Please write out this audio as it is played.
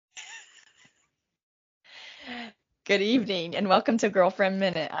Good evening and welcome to Girlfriend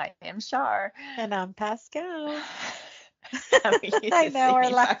Minute. I am Shar. And I'm Pascal. How are you I this know we're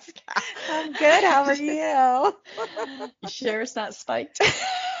evening, like, Pascal? I'm good. How are you? You sure it's not spiked? The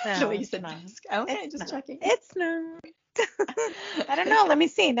No, way you it's said not. Pascal. Okay, It's just not. checking. It's not. I don't know. Let me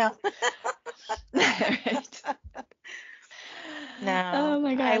see. No. All right. No. Oh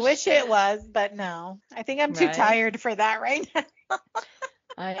my I gosh. wish it was, but no. I think I'm too Right. tired for that right now.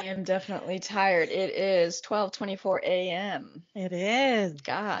 I am definitely tired. It is 12:24 a.m. It is.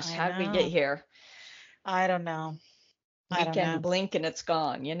 Gosh, I how did we get know. here? I don't know. I don't Weekend know. blink and it's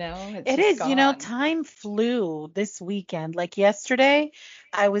gone, It's It just is, gone. time flew this weekend. Like yesterday,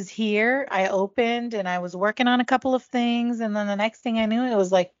 I was here, I opened and I was working on a couple of things. And then the next thing I knew, it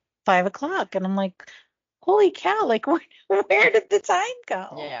was like 5 o'clock. And I'm like, holy cow, like where did the time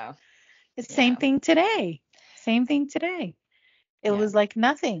go? Yeah. It's the same Yeah. thing today. Same thing today. It Yeah. was like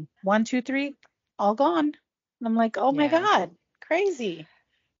nothing. One, two, three, all gone. And I'm like, oh my Yeah. God, crazy.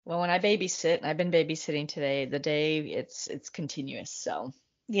 Well, when I babysit, and I've been babysitting today, the day it's continuous, so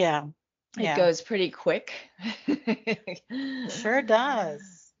Yeah. it Yeah. goes pretty quick. Sure does.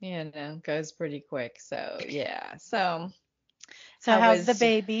 Goes pretty quick. So yeah. So So how how's the was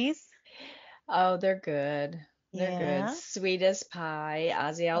babies? oh, they're good. They're good. Yeah. Sweet as pie.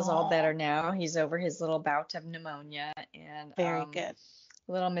 Aziel's all Oh, better now. He's over his little bout of pneumonia. And very good.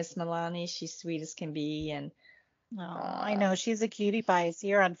 little Miss Milani, she's sweet as can be. And Oh, I uh know. She's a cutie pie. I see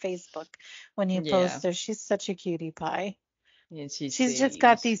her on Facebook when you yeah, post her. She's such a cutie pie. and she's She's just sweet.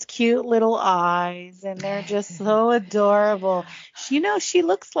 got these cute little eyes and they're just so adorable. She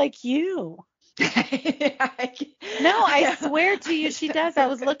looks like you. No, I Yeah. swear to you, she does. I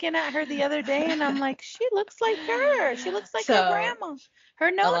was looking at her the other day and I'm like, she looks like her. She looks like her So grandma, her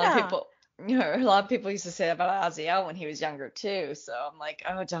a lot of Nona. people, a lot of people used to say that about Aziel when he was younger too. So I'm like,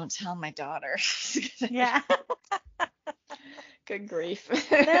 oh, don't tell my daughter. Yeah. Good grief.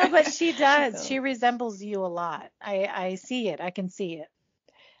 No, but she does. So She resembles you a lot. I see it. I can see it.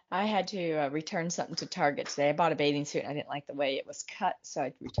 I had to return something to Target today. I bought a bathing suit and I didn't like the way it was cut, so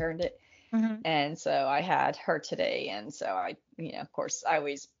I returned it. Hmm. And so I had her today, and so of course, I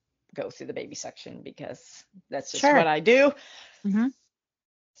always go through the baby section because that's just what Sure. I do. Hmm.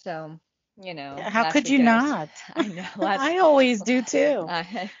 So, How last could you weekend I was, not? I know, I always do too.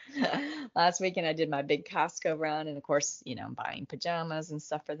 I, last weekend I did my big Costco run, and of course, I'm buying pajamas and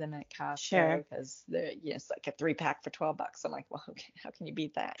stuff for them at Sure. Costco because it's like a 3-pack for $12. I'm like, well, okay, how can you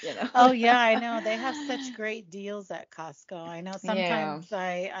beat that? Oh yeah, I know. They have such great deals at Costco. I know Yeah, sometimes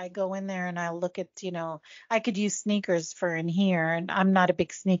I go in there and I look at, I could use sneakers for in here and I'm not a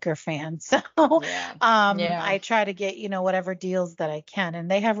big sneaker fan. So yeah, yeah. I try to get, whatever deals that I can. And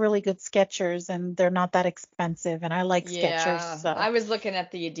they have really good Skechers and they're not that expensive and I like Skechers. Yeah, So I was looking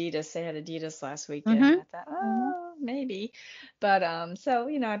at the Adidas. They had Adidas last weekend, and mhm. I thought, Mhm. oh, maybe. But so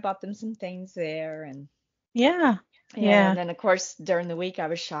I bought them some things there, and Yeah. and Yeah. then of course during the week I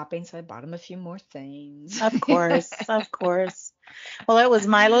was shopping, so I bought them a few more things. Of course. Of course. Well, it was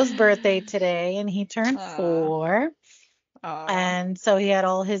Milo's birthday today and he turned Aw, 4. aw, And so he had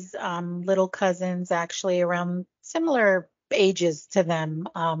all his little cousins actually around similar ages to them.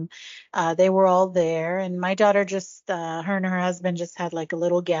 They were all there, and my daughter just, her and her husband just had like a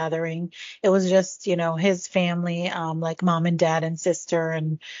little gathering. It was just, his family, like mom and dad and sister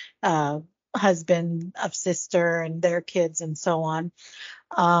and uh, husband of sister and their kids and so on.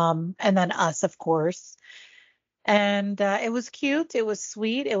 And then us, of course. And it was cute. It was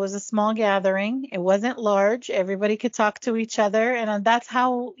sweet. It was a small gathering. It wasn't large. Everybody could talk to each other, and that's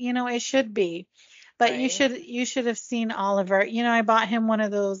how, it should be. But you right. should you should have seen Oliver. I bought him one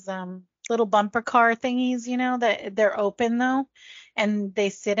of those little bumper car thingies, that they're open though, and they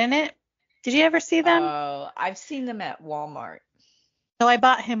sit in it. Did you ever see them? Oh, I've seen them at Walmart. So I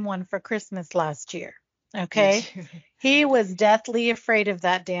bought him one for Christmas last year. Did Okay. you? He was deathly afraid of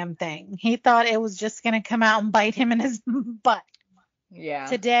that damn thing. He thought it was just going to come out and bite him in his butt. Yeah.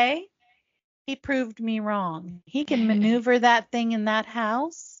 Today, he proved me wrong. He can maneuver that thing in that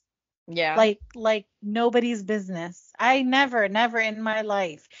house Yeah. like nobody's business. I never in my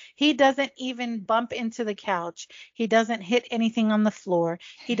life. He doesn't even bump into the couch. He doesn't hit anything on the floor.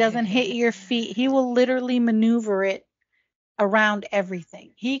 He doesn't hit your feet. He will literally maneuver it around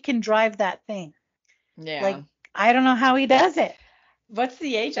everything. He can drive that thing. Yeah. Like I don't know how he does it. What's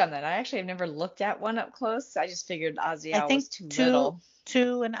the age on that? I actually have never looked at one up close. I just figured I Ozzy was think too two little.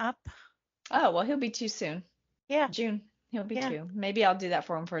 two and up. Oh, well, he'll be two soon. Yeah. June. He'll be Yeah. two. Maybe I'll do that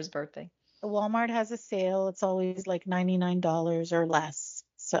for him for his birthday. Walmart has a sale. It's always like $99 or less.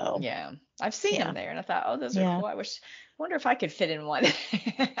 So, Yeah. I've seen them yeah. there and I thought, oh, those are Yeah. cool. Wonder if I could fit in one.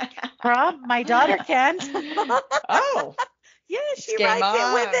 prom. My daughter can. Oh, Yeah, it's she game rides it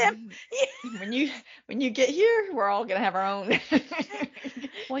with him. on. When you get here, we're all gonna have our own.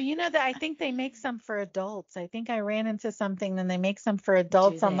 Well, that I think they make some for adults. I think I ran into something and they make some for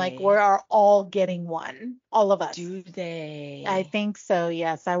Do adults. I'm like, we they? are all getting one, all of us. Do I they? think so.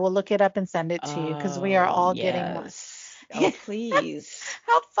 Yes, I will look it up and send it to you because we are Oh, all getting one. yes. Oh, please.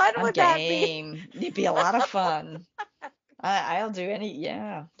 How fun I'm would that be? game. It'd be a lot of fun. I'll do any.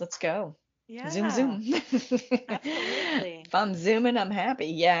 Yeah, let's go. Zoom, Yeah, zoom. absolutely. If I'm zooming, I'm happy.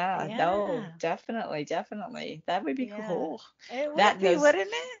 Yeah, no, Yeah, definitely, definitely. That would be yeah. cool. It would That and be, those wouldn't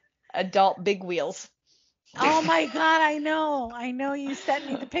it? adult big wheels. Oh my God, I know. I know you sent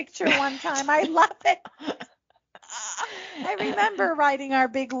me the picture one time. I love it. I remember riding our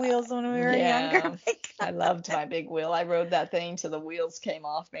big wheels when we were younger. Yeah, I loved my big wheel. I rode that thing till the wheels came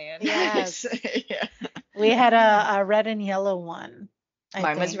off, man. Yes. Yeah. We had a red and yellow one, I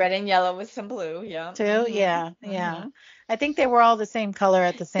Mine was think. red and yellow with some blue. Yeah. Too. Yeah, yeah. I think they were all the same color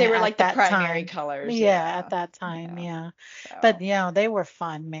at the They same were at like the that primary time. colors. Yeah, at Yeah. that time, Yeah. yeah. But So, they were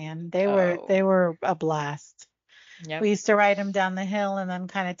fun, man. They were oh, they were a blast. yep. We used to ride them down the hill and then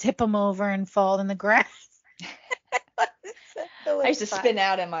kind of tip them over and fall in the grass. It I was used to fun. spin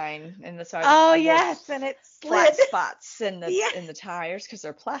out in mine, and so Oh I wore yes, and it slid. flat spots in the Yes, in the tires because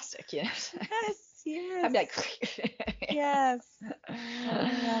they're plastic, you know. yes, I'd yes, be like, yes. I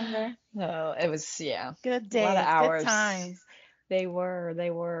remember. no, it was yeah, Good a lot of days, good hours. times. They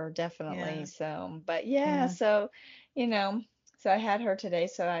were definitely Yeah, so, but yeah, yeah. so you know, so I had her today,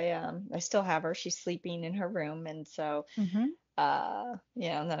 so I still have her. She's sleeping in her room, and so Hmm.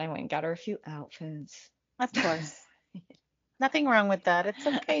 yeah, and then I went and got her a few outfits. Of course. Nothing wrong with that. It's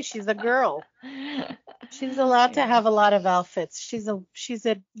okay. She's a girl. She's allowed to Yeah. have a lot of outfits. She's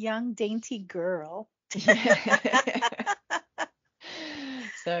a young, dainty girl. Yeah.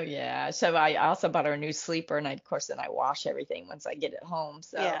 So yeah, so I also bought her a new sleeper, and of course then I wash everything once I get it home.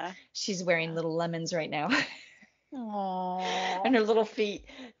 So Yeah. she's wearing Yeah. little lemons right now, and Oh. her little feet,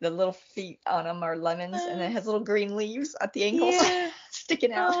 the little feet on them are lemons, and it has little green leaves at the ankles Yeah.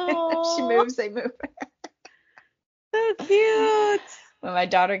 sticking out. If she Oh, moves, they move. so cute. When my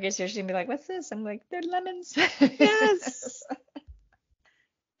daughter gets here, she's gonna be like, "What's this?" I'm like, "They're lemons." Yes.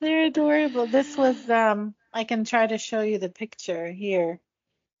 They're adorable. This was I can try to show you the picture here.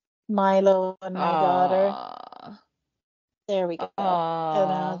 Milo and my daughter. Aw, There we go. And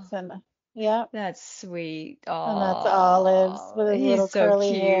now aw. it's in, yeah. That's sweet. And that's Olives Oh, with his little he's so curly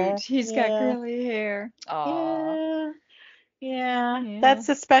cute. hair. He's got Yeah. curly hair. Oh, Yeah. Yeah. yeah. That's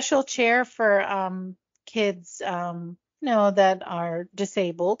a special chair for kids that are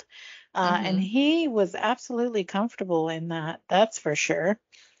disabled. And Mm-hmm. he was absolutely comfortable in that. That's for sure.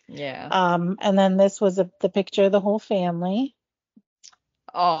 Yeah. And then this was the picture of the whole family.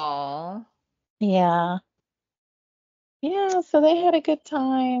 Oh, Yeah. Yeah, so they had a good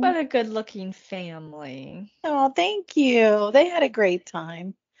time. what a good looking family. Oh, thank you. They had a great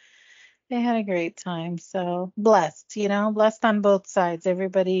time. They had a great time. So blessed, blessed on both sides.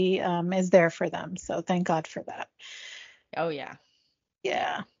 Everybody is there for them. So thank God for that. Oh yeah.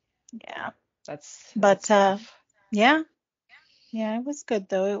 Yeah. Yeah. That's But rough. yeah. Yeah, it was good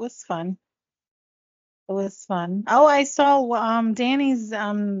though. It was fun. It was fun. Oh, I saw Danny's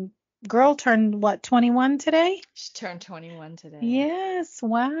girl turned what, 21 today? She turned 21 today. Yes.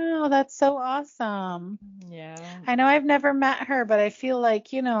 Wow, that's so awesome. Yeah. I know I've never met her, but I feel like,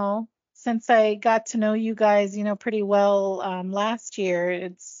 since I got to know you guys, pretty well last year,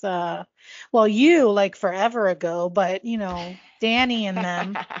 it's well, you like forever ago, but Danny and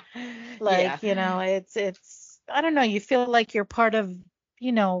them, Yeah. like, it's I don't know, you feel like you're part of,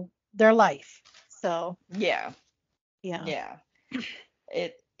 their life. So, Yeah. yeah. Yeah.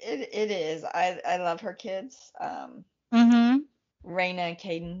 It is. I love her kids. Mhm. Raina and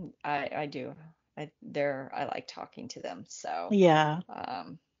Caden, I do. I like talking to them. So, Yeah.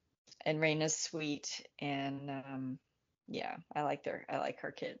 um, and Raina's sweet, and yeah, I like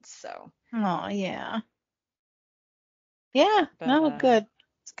her kids. So, Oh, yeah. Yeah. but No, good.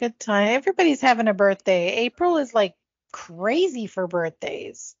 It's a good time. Everybody's having a birthday. April is like crazy for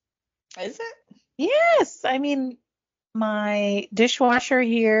birthdays. is it? Yes. I mean, my dishwasher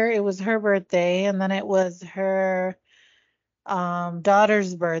here, it was her birthday, and then it was her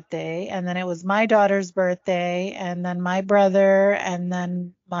daughter's birthday, and then it was my daughter's birthday, and then my brother, and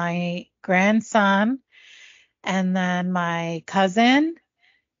then my grandson, and then my cousin,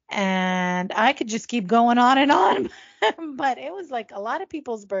 and I could just keep going on and on. But it was like a lot of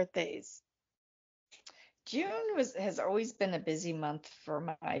people's birthdays. June has always been a busy month for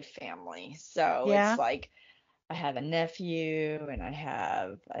my family. So it's Yeah. like I have a nephew and I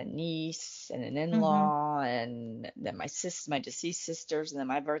have a niece and an Mhm. in-law and then my deceased sisters, and then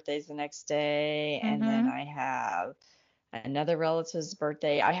my birthday's the next day, and then Mhm. I have another relative's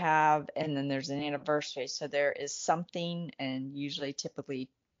birthday I have, and then there's an anniversary. So there is something, and usually typically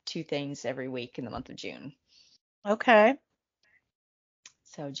two things every week in the month of June. Okay.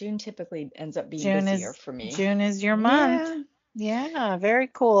 So June typically ends up being June busier is for me. June is your month. Yeah. Yeah, very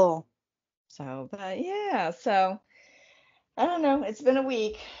cool. So, but yeah, so I don't know. It's been a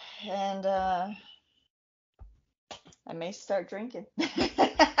week, and I may start drinking.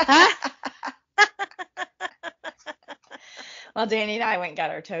 Well, Danny and I went and got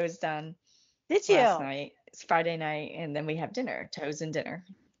our toes done Did last you? night. It's Friday night, and then we have dinner, toes and dinner,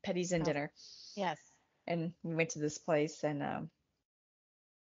 petties and Oh, dinner. yes. And we went to this place, and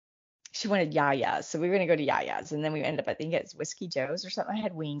she wanted Yaya's, so we were gonna go to Yaya's, and then we ended up, I think it's Whiskey Joe's or something. I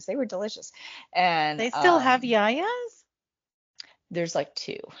had wings; they were delicious, and They still have yayas? there's like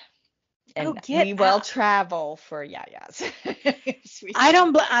two, Oh, and get we will out. travel for Yaya's. I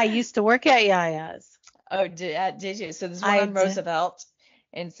don't I used to work at Yaya's. Oh, did you? So there's one I on did. Roosevelt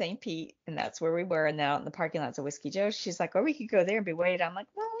in St. Pete, and that's where we were. And now in the parking lot's of Whiskey Joe's. She's like, or we could go there and be waited on. I'm like,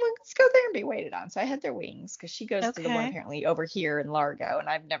 well, let's go there and be waited on. So I had their wings because she goes to the one Okay. apparently over here in Largo, and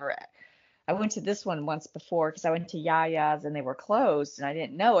I went to this one once before because I went to Yaya's and they were closed, and I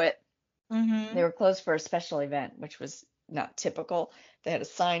didn't know it. They Mhm. were closed for a special event, which was not typical. They had a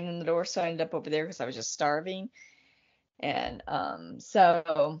sign in the door, so I ended up over there because I was just starving. And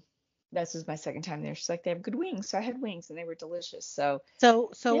so this was my second time there. She's like, they have good wings. So I had wings and they were delicious. So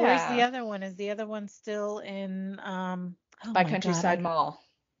So where's the yeah, other one? Is the other one still in oh by my God, Countryside Mall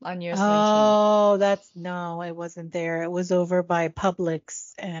on US 19, oh, that's no, it wasn't there. It was over by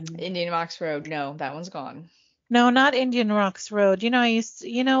Publix and Indian Rocks Road. No, that one's gone. no, not Indian Rocks Road. I used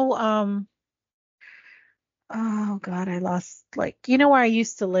to, oh God, I lost where I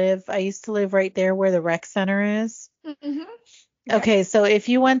used to live? I used to live right there where the rec center is. Hmm. Yep. Okay, so if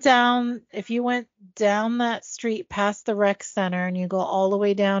you went down that street past the rec center and you go all the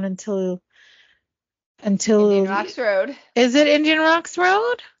way down Indian until Rocks Road. is it Indian Rocks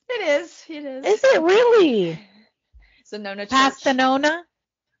Road? It is. It is. Is it really? It's a Nona Past the Church. Nona?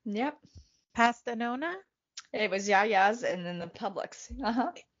 Yep. Past the Nona? It was Yaya's and then the Publix.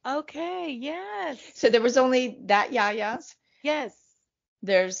 Uh-huh. Okay, yes. So there was only that Yaya's. Yes.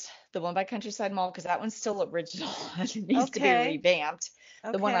 There's the one by Countryside Mall because that one's still original. It needs to be Okay. revamped.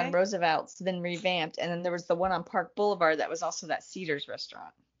 The one on Okay. Roosevelt's then revamped, and then there was the one on Park Boulevard that was also that Cedars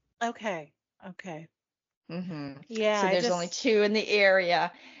restaurant. Okay. Okay. Yeah, So I there's only just two in the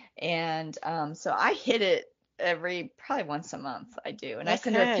area, and so I hit it every probably once a month. I do, and I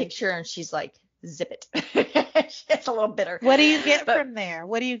send her a okay. picture, and she's like, "Zip it." It's a little bitter, What do you get but from there?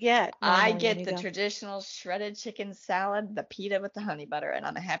 What do you get I normally when get you the go? traditional shredded chicken salad, the pita with the honey butter, and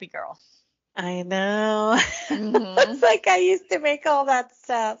I'm a happy girl. I know. It's Mhm. like I used to make all that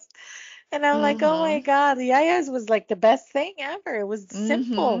stuff. And I'm like, oh my Mhm. God, the Yaya's was like the best thing ever. It was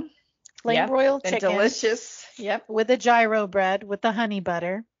simple. Mhm. Plain Yep. broiled And chicken delicious. Yep. with a gyro bread with the honey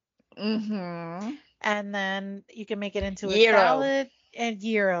butter. Mhm. And then you can make it into a Gyro. salad and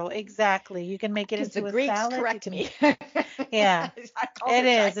gyro. Exactly. You can make it Because the into a Greeks salad. You correct can, me. yeah, I called it it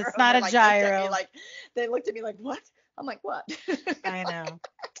is. It's gyro, and not they're a like looked at me gyro. like what? I'm like, what? I know.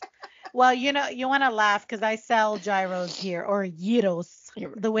 Well, you want to laugh because I sell gyros here or gyros,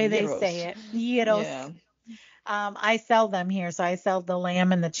 the way they say Gyros. it. Gyros. Yeah. I sell them here. So I sell the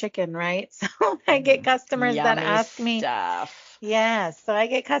lamb and the chicken, right? So I get customers that Yummy ask me, stuff. yes. So I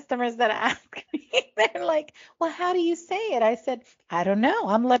get customers that ask me, they're like, well, how do you say it? I said, I don't know.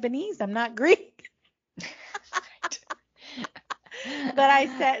 I'm Lebanese. I'm not Greek. But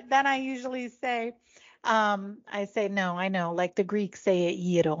then I usually say, I say, no, I know, like the Greeks say it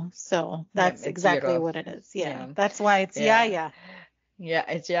gyro. So Yep, that's it's exactly gyro. what it is. Yeah. Yeah. That's why it's Yeah. yaya. Yeah,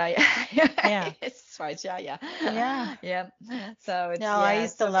 it's yeah. Yeah. It's why it's yeah. Yeah. Yeah. So it's No, I yeah.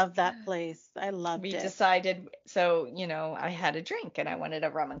 used to So love that place. I loved we it. decided, so I had a drink and I wanted a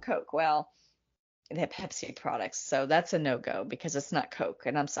rum and Coke. Well, they have Pepsi products, so that's a no-go because it's not Coke,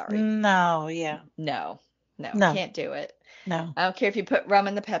 and I'm sorry. No, yeah. No, no, No, can't do it. no. I don't care if you put rum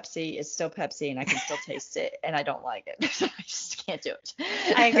in the Pepsi, it's still Pepsi and I can still taste it and I don't like it. So I just can't do it.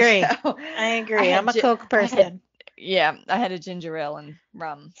 I agree. So I I agree. I'm had, a Coke I had, person. yeah, I had a ginger ale and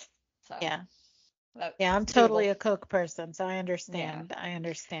rum. So Yeah. Yeah, I'm that's totally doable. a Coke person, so Yeah, I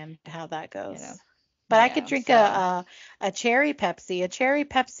understand how that you know, goes. But I could yeah. drink So a cherry Pepsi. A cherry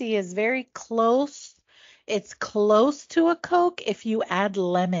Pepsi is very close. It's close to a Coke if you add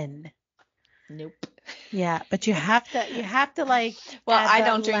lemon. nope. Yeah, but you have to like Well, add I that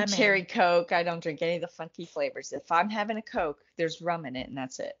don't drink cherry lemon. Coke. I don't drink any of the funky flavors. If I'm having a Coke, there's rum in it, and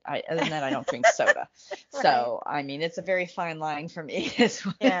that's it. Other than that, I don't drink soda. Right. So, I mean, it's a very fine line for me. Yeah,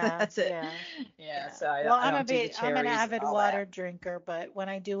 That's it. yeah, Yeah. yeah. So Well, I don't do the I'm an cherries and avid all that. water drinker, but when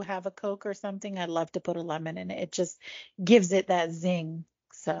I do have a Coke or something, I love to put a lemon in it. It just gives it that zing.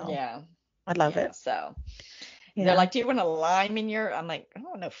 So Yeah. I love Yeah. it. So they're Yeah. like, "Do you want a lime in your?" I'm like, "I don't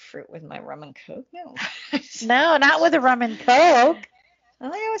want no fruit with my rum and Coke. No." No, not with a rum and Coke.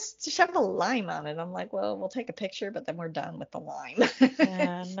 And they always shove a lime on it. I'm like, "Well, we'll take a picture, but then we're done with the lime."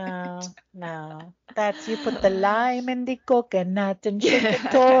 Yeah, no, no. That's you put the lime in the coconut and shake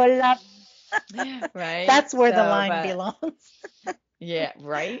it Yeah. all up. Right. That's where the So, lime but belongs. yeah,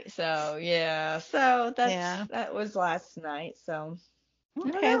 right. So, yeah. So Yeah. that was last night. So, I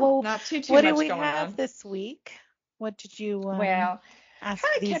don't Okay, know. well, Not too what do much we going have on. this week? What did you Well, ask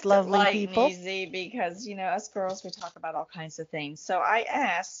kind of these kept it lovely light and people? easy because, us girls, we talk about all kinds of things. So I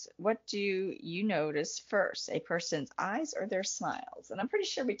asked, what do you notice first, a person's eyes or their smiles? And I'm pretty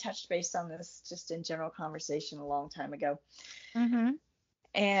sure we touched base on this just in general conversation a long time ago. Mm-hmm.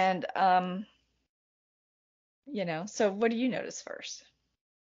 And, so what do you notice first?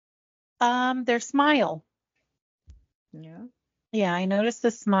 Their smile. Yeah. Yeah, I noticed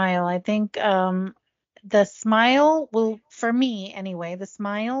the smile. I think the smile will, for me anyway, the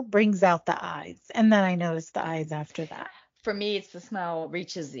smile brings out the eyes, and then I notice the eyes after that. For me, it's the smile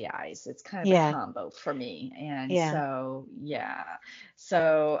reaches the eyes. It's kind of a Yeah, combo for me. And yeah. so, yeah.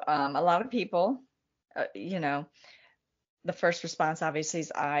 So, a lot of people, uh, you know, the first response obviously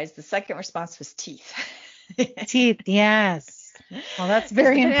is eyes. The second response was teeth. Teeth, yes. Well, that's Because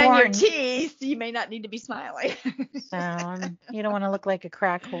very depending on your important. teeth, you may not need to be smiling. You don't want to look like a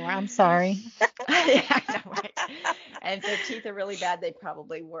crack whore. I'm sorry. Yeah, I know, right? And if their teeth are really bad, they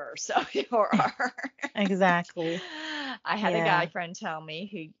probably were, so or are. Exactly. I had a guy Yeah. friend tell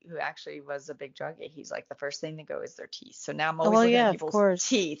me who actually was a big druggie. He's like, the first thing to go is their teeth. So now I'm Oh, always well, looking at yeah, of people's course.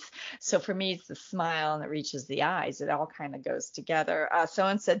 teeth. So for me, it's the smile and it reaches the eyes. It all kind of goes together.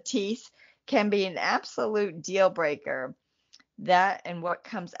 Someone said teeth can be an absolute deal breaker. That and what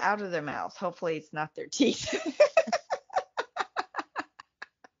comes out of their mouth. Hopefully, it's not their teeth.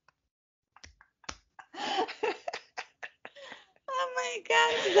 Oh my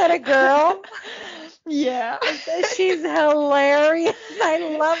God, is that a girl? Yeah. She's hilarious. I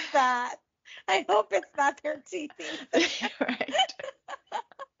love that. I hope it's not their teeth either. Right.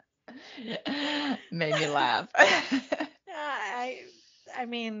 Made me laugh. I I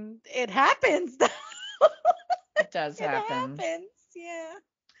mean, it happens. It does It happen. happens. Yeah,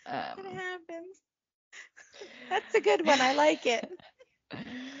 it Um, happens. That's a good one. I like it.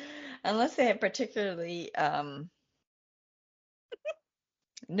 unless they have particularly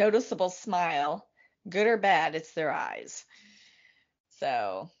noticeable smile, good or bad, it's their eyes.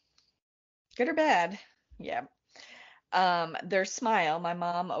 So, good or bad, yeah. Their smile. My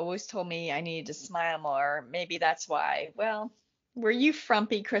mom always told me I needed to smile more. Maybe that's why. Well, were you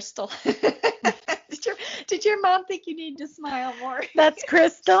frumpy, Crystal? Did your mom think you needed to smile more? That's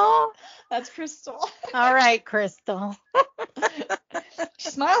Crystal. That's Crystal. All right, Crystal. She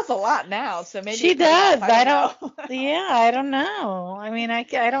smiles a lot now, so maybe She it paid off. does. I don't know. Yeah, I don't know. I mean, I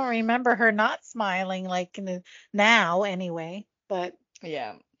don't remember her not smiling like now anyway, but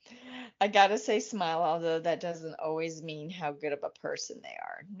Yeah. I gotta say smile, although that doesn't always mean how good of a person they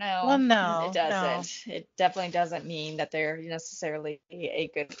are. well, No, it no, no. doesn't. It definitely doesn't mean that they're necessarily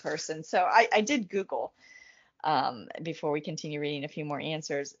a good person. So I did Google before we continue reading a few more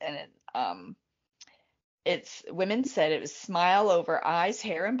answers, and it's women said it was smile over eyes,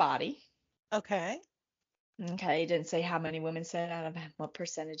 hair, and body. Okay. Okay, it didn't say how many women said out of what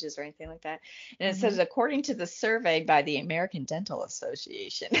percentages or anything like that. And it Hmm. says according to the survey by the American Dental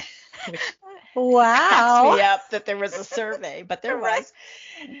Association, which cracks Wow. me up that there was a survey, but there Right. was.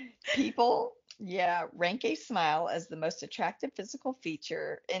 People, yeah, rank a smile as the most attractive physical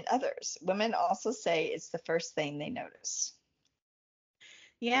feature in others. Women also say it's the first thing they notice.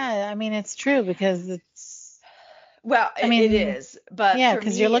 Yeah, I mean, it's true because Well, I it mean, is, but yeah, for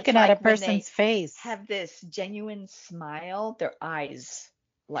because you're me, it's looking at a like when they person's face. have this genuine smile, their eyes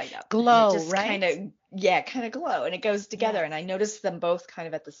light up, and it Glow, just kind right? of, yeah, kind of glow, and it goes together. Yes. And I notice them both kind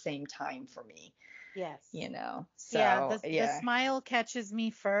of at the same time for me, Yes. Yeah, So, the yeah. smile catches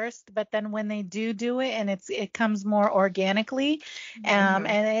me first, but then when they do it and it comes more organically, Hmm.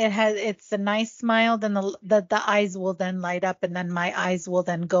 and it's a nice smile, then the eyes will then light up, and then my eyes will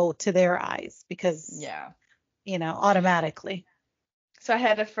then go to their eyes because Yeah. automatically. So I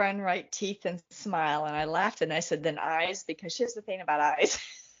had a friend write teeth and smile, and I laughed and I said, then eyes, because here's the thing about eyes.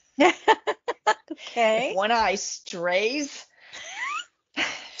 If Okay. one eye strays,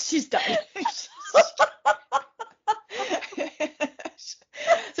 she's done.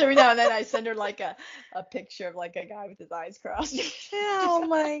 So every now and then I send her like a picture of like a guy with his eyes crossed. Oh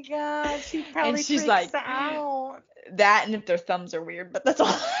my God. She And probably she's freaks like, out. that and if their thumbs are weird, but that's all.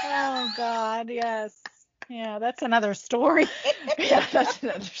 Oh God. Yes. Yeah, that's another story. Yeah, that's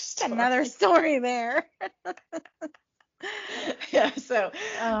another story. Another story there. Yeah, so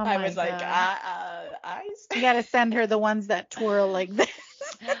Oh I my was like, God. eyes? You got to send her the ones that twirl like this.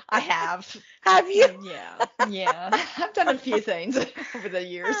 I have. Have you? Yeah. I've done a few things over the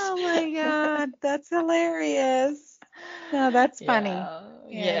years. Oh my God. That's hilarious. No, that's funny.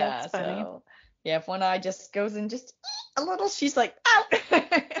 Yeah, that's Yeah. funny. So, yeah, if one eye just goes in just a little, she's like, out.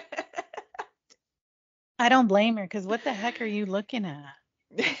 I don't blame her because what the heck are you looking at?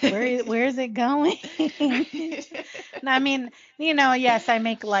 Where is it going? I mean, yes, I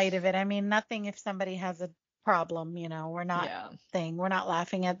make light of it. I mean, nothing if somebody has a problem, Yeah. we're not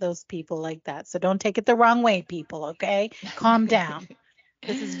laughing at those people like that. So don't take it the wrong way, people, okay? Calm down.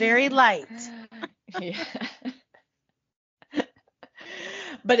 This is very light. Yeah.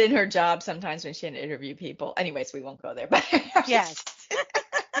 But in her job, sometimes when she had to interview people, anyways, we won't go there. But Yes.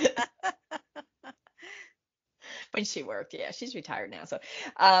 when she worked, yeah, she's retired now. So,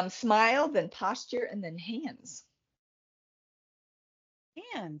 smile, then posture, and then hands.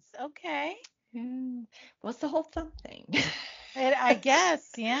 Hands. Okay. What's the whole thumb thing? I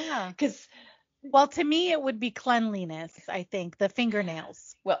guess, yeah. Because, Well, to me, it would be cleanliness, I think. The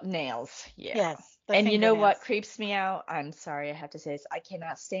fingernails. well, nails, yeah. Yes, the And you know fingernails. what creeps me out? I'm sorry, I have to say this. I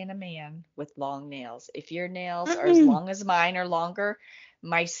cannot stand a man with long nails. If your nails are as Mm-mm. long as mine or longer,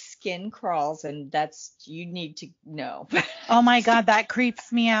 my skin crawls, and you need to know. Oh my God, that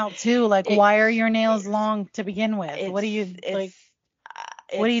creeps me out too. Like, It, why are your nails it's, long to begin with? What it's, are you it's, like?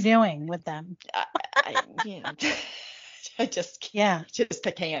 What are you it's, doing with them? you know, I just Yeah,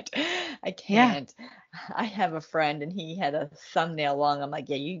 I can't. I yeah. can't. I have a friend and he had a thumbnail long. I'm like,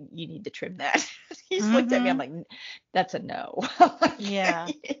 yeah, you need to trim that. He's looked at me. I'm Mm-hmm. like, that's a no. I'm like, Yeah.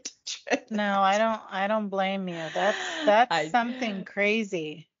 you need to trim No, I don't blame you. That's I something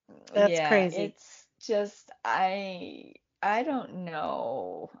crazy. That's yeah, crazy. it's just I don't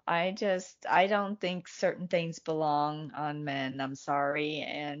know. I don't think certain things belong on men. I'm sorry,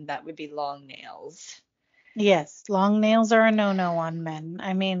 and that would be long nails. Yes, long nails are a no-no on men.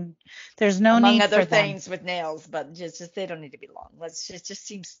 I mean, there's no Among need other for them. things with nails, but just they don't need to be long. Let's just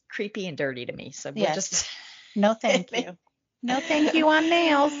seems creepy and dirty to me. So we'll Yes. just No, thank you. No, thank you on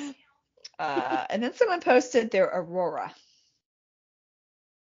nails. and then someone posted their aurora.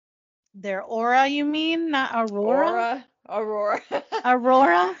 Their aura, you mean? Not Aurora? Aurora.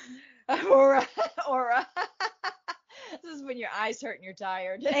 Aurora? Aurora. Aura. This is when your eyes hurt and you're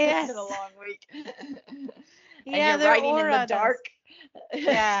tired. It's Yes. been a long week. And Yeah, you're their writing in the aura does. dark.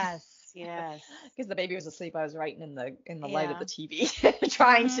 Yes, yes. Because the baby was asleep, I was writing in the light of Yeah. the TV,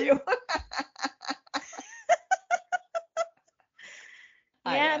 trying Hmm. to.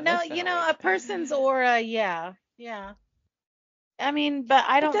 I Yeah, am. no, It's been a a week. person's aura, yeah. Yeah. I mean, but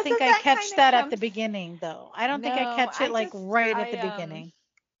I But don't think doesn't I that catch kind of that at come? the beginning, though. I don't think I No, catch it like right at the I beginning.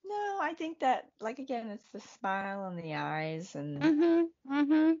 no, I think that like again, it's the smile and the eyes, and Mhm.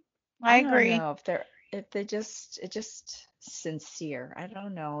 Mhm. I I don't agree. know if they just it just sincere. I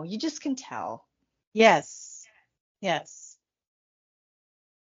don't know. You just can tell. Yes. Yes.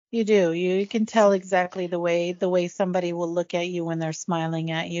 You do. You can tell exactly the way somebody will look at you when they're smiling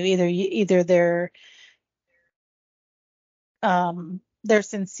at you. Either they're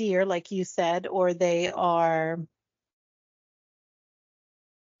sincere, like you said, or they are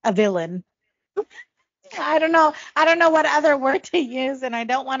a villain. I don't know. I don't know what other word to use, and I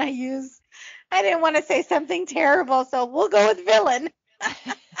didn't want to say something terrible, so we'll go with villain.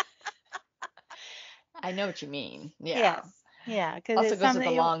 I know what you mean. Yeah. Yes. Yeah, because Also it's goes with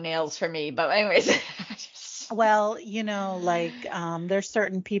the something. long nails for me, but anyways. Well, like there's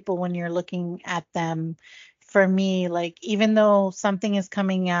certain people when you're looking at them, for me, like even though something is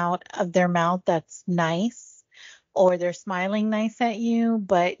coming out of their mouth that's nice, or they're smiling nice at you,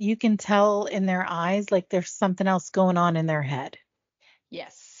 but you can tell in their eyes like there's something else going on in their head.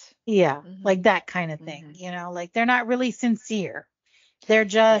 Yes. Yeah, like Mhm. that kind of thing, Mhm. like they're not really sincere. They're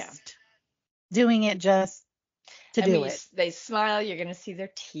Yeah. just doing it just to And when do it. they smile, you're gonna see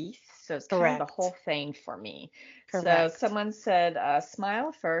their teeth. So it's kind of the whole Correct. thing for me. So Correct. someone said,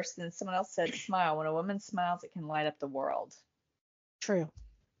 smile first, and someone else said, smile. When a woman smiles, it can light up the world. True.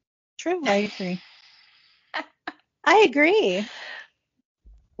 True. I agree. I agree.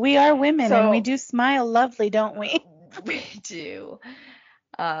 We are women and we So do smile lovely, don't we? we do.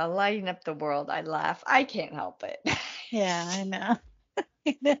 Lighting up the world. I laugh. I can't help it. Yeah, I know.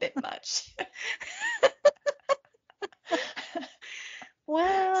 Bit much.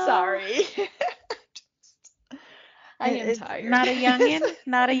 Well, Sorry. I am it's tired. not a youngin,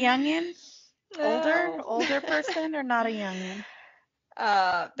 not a youngin, older, No. older person, or not a youngin.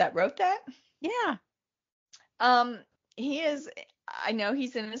 That wrote that? Yeah. Um, he is, I know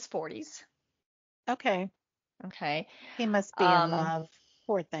he's in his 40s. Okay. Okay. He must be in Um, love.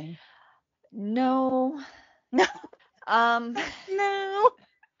 Poor thing. no. No, Um, no,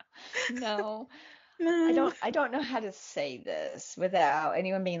 no. no. I don't know how to say this without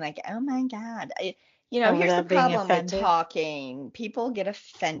anyone being like, "Oh my God." Oh, Here's the without being problem with offended. talking. People get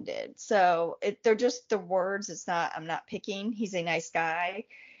offended. So they're just the words. I'm not picking. He's a nice guy.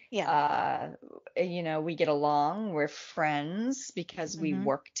 Yeah. Uh, we get along. We're friends because we Mhm.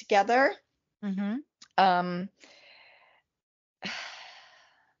 work together. Mhm. Um,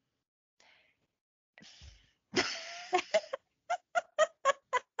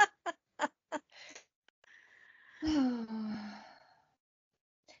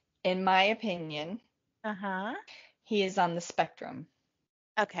 in my opinion, Uh-huh. he is on the spectrum.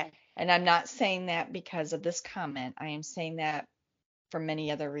 Okay. And I'm not saying that because of this comment. I am saying that for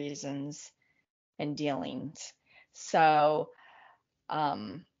many other reasons and dealings. So,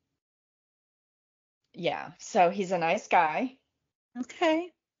 um, yeah. So he's a nice guy,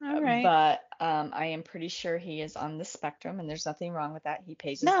 Okay. All right. but I am pretty sure he is on the spectrum, and there's nothing wrong with that. He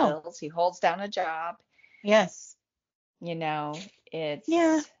pays his No. bills. He holds down a job. Yes. You know,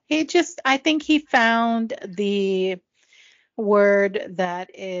 Yeah. it's I think he found the word that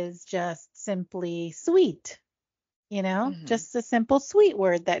is just simply sweet, mhm. just a simple sweet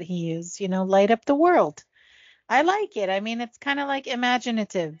word that he used, light up the world. I like it. I mean, it's kind of like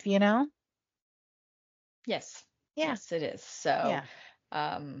imaginative. Yes, Yeah. yes, it is. So, Yeah.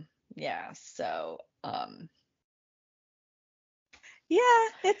 um, yeah. So, Yeah.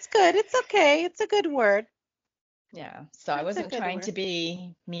 It's good. It's okay. It's a good word. yeah. So I It's a wasn't good trying to word.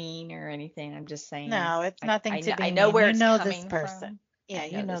 be mean or anything. I'm just saying No, it's nothing to I be know mean. where You it's know this coming person. from. Yeah, I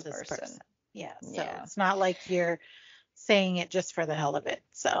you know know this this person. person. Yeah. So Yeah. it's not like you're saying it just for the hell of it.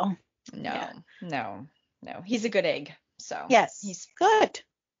 So, yeah. No, no, no. He's a good egg. So Yes. he's, Good.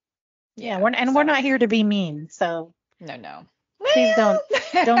 Yeah, yeah. we're So not here to be mean. So no, no. please don't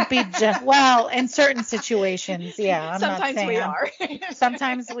Well, be well, in certain situations. Yeah, I'm not sometimes saying we I'm are.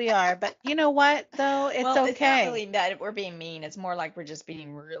 sometimes we are, but you know what though? It's Well, it's not okay. really that we're being mean. It's more like we're just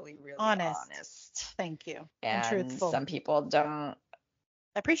being really, really Honest. honest. Thank you. And And truthful. some people don't,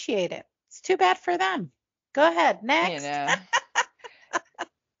 Appreciate it. It's too bad for them. Go ahead. you Next. know,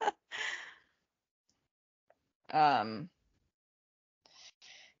 um,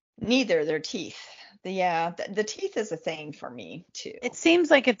 neither their teeth. Yeah, the teeth is a thing for me too. It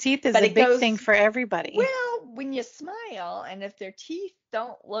seems like a teeth is But a it big thing goes, for everybody. well, when you smile and if their teeth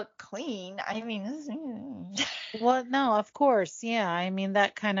don't look clean, I mean, Well, no, of course. Yeah. I mean,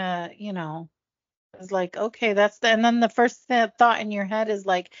 that kind of, is like, okay, and then the first thought in your head is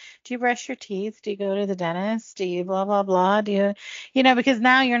like, do you brush your teeth? Do you go to the dentist? Do you blah, blah, blah? Because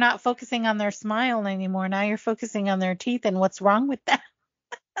now you're not focusing on their smile anymore. Now you're focusing on their teeth and what's wrong with that.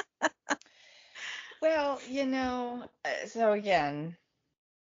 well, so again,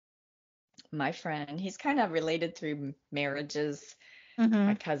 my friend, he's kind of related through marriages. My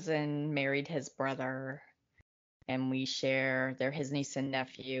Mm-hmm. cousin married his brother, and they're his niece and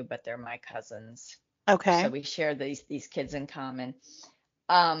nephew, but they're my cousins. So Okay. we share these kids in common.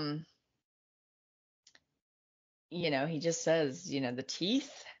 Um, he just says, the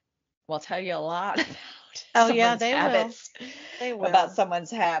teeth will tell you a lot about Oh, yeah, someone's they will. habits, They about will.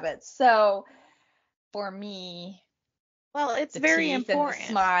 someone's habits. So for me, Well, it's the very teeth and the important.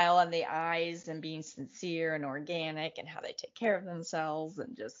 smile and the eyes and being sincere and organic and how they take care of themselves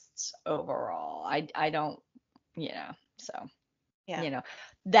and just overall, I don't, so, Yeah. you know,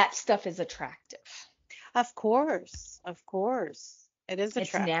 that stuff is attractive. Of course. Of course. It is It's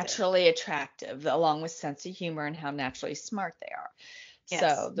attractive. naturally attractive, along with sense of humor and how naturally smart they are. Yes,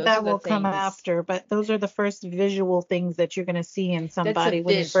 So those are that the will come things. after, but those are the first visual things that you're going to see in That's a somebody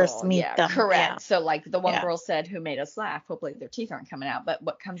when you first visual, meet yeah, them. Yeah. correct. So like the one Yeah. girl said who made us laugh, hopefully their teeth aren't coming out, but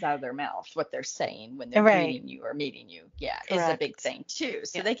what comes out of their mouth, what they're saying when they're Right. greeting you or meeting you, yeah, is a big Correct. thing too.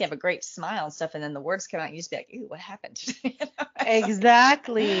 So Yes. they can have a great smile and stuff, and then the words come out, and you just be like, "Ooh, what happened?" It's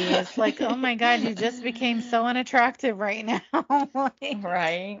Exactly. It's like, oh my God, you just okay. became so unattractive right now. Like,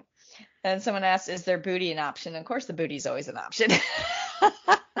 Right. And someone asked, "Is there booty an option?" Of course, the booty's always an option.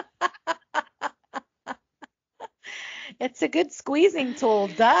 it's a good squeezing tool,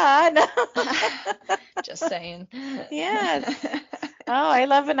 duh. Just saying. Yes. Oh, I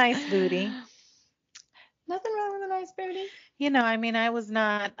love a nice booty. Nothing wrong with a nice booty. I mean, I was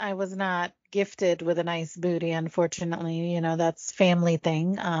not gifted with a nice booty, unfortunately. That's family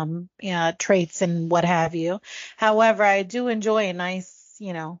thing, yeah, traits and what have you. However, I do enjoy a nice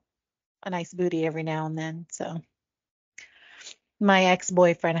booty every now and then. So my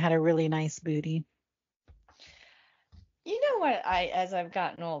ex-boyfriend had a really nice booty. You know what? As I've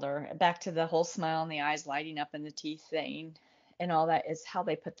gotten older, back to the whole smile and the eyes lighting up and the teeth thing and all that is how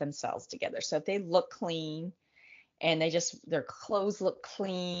they put themselves together. So if they look clean and their clothes look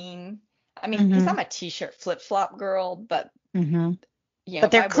clean. I mean, because Hmm. I'm a t-shirt flip-flop girl, but Hmm. But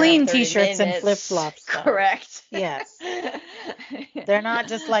if they're I wear them clean 30 t-shirts and minutes, flip-flops, though. correct. Yes. They're not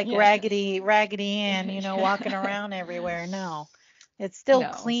just like Yeah. Raggedy Ann, walking around everywhere. No. It's still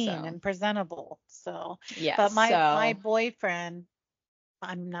No, clean so and presentable. So, yes, but my so boyfriend,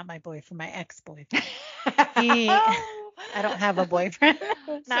 I'm not my boyfriend, my ex-boyfriend. He I don't have a boyfriend.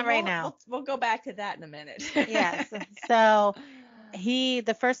 so Not right we'll now. we'll we'll go back to that in a minute. Yes. So,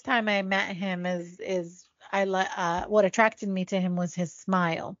 the first time I met him what attracted me to him was his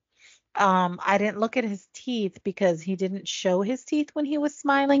smile. I didn't look at his teeth because he didn't show his teeth when he was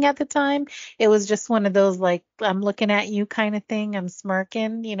smiling at the time. It was just one of those like I'm looking at you kind of thing. I'm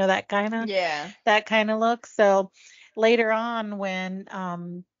smirking, Yeah. that kind of look. So later on when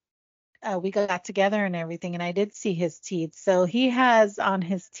we got together and everything, and I did see his teeth. So he has on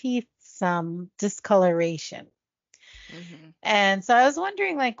his teeth some discoloration. Hmm. And so I was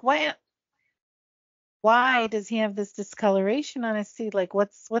wondering, like, why does he have this discoloration on his teeth? Like,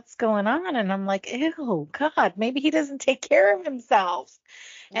 what's going on? And I'm like, ew, God, maybe he doesn't take care of himself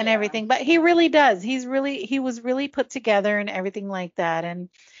and Yeah. everything. But he really does. He was really put together and everything like that.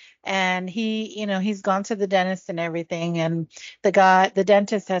 And he's gone to the dentist and everything. And the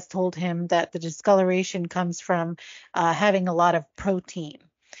dentist has told him that the discoloration comes from having a lot of protein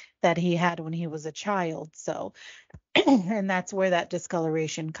that he had when he was a child. So, and that's where that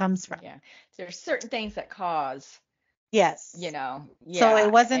discoloration comes from. Yeah. There's certain things that cause, Yes. So it yeah,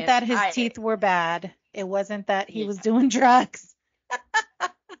 wasn't and that his I teeth were bad. It wasn't that he was yeah, doing drugs.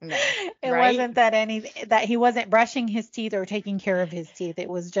 no, It right? wasn't that he wasn't brushing his teeth or taking care of his teeth. It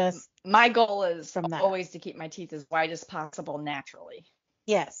was just My goal is from that. always to keep my teeth as white as possible naturally.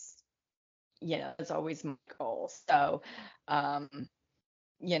 Yes. It's always my goal. So, um,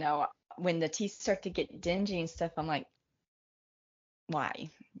 you know, when the teeth start to get dingy and stuff, I'm like, why?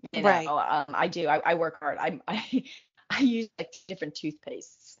 Right. I do. I work hard. I use like different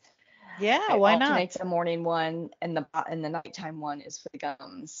toothpastes. Yeah, I why not? alternate the morning one and the nighttime one is for the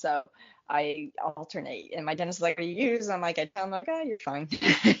gums. So I alternate. And my dentist is like, "What do you use?" I'm like, I tell him like, "Oh, you're fine."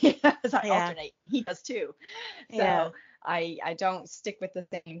 As I Yeah. alternate. He does too. Yeah. So I don't stick with the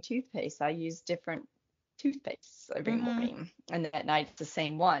same toothpaste. I use different toothpastes every Mhm. morning, and then at night it's the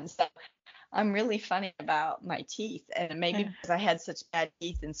same one. So I'm really funny about my teeth, and maybe Yeah. because I had such bad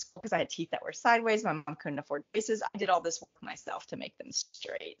teeth in school, because I had teeth that were sideways, my mom couldn't afford braces. I did all this work myself to make them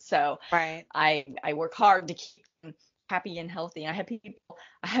straight. So Right. I work hard to keep them happy and healthy. And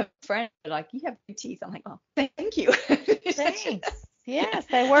I have friends that are like, "You have good teeth." I'm like, "Oh, thank you." Thanks. Yes,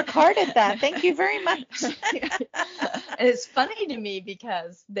 I work hard at that. Thank you very much. And it's funny to me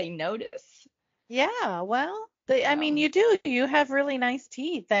because they notice. Yeah, well, I mean, So, you do. You have really nice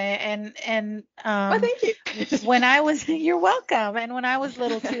teeth, and well, thank you. when I was, you're welcome. And when I was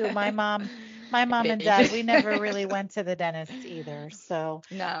little too, my mom and Baby. dad, we never really went to the dentist either. So,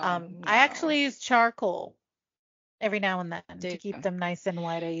 No, I no. actually use charcoal every now and then to Do. keep them nice and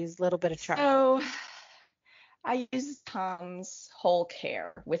white. I use a little bit of charcoal. So I use Tom's Whole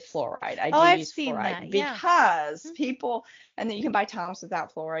Care with fluoride. I Oh, do I've use seen that. fluoride Yeah. because Mhm. and then you can buy Tom's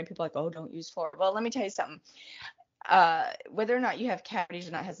without fluoride. People are like, oh, don't use fluoride. Well, let me tell you something. Whether or not you have cavities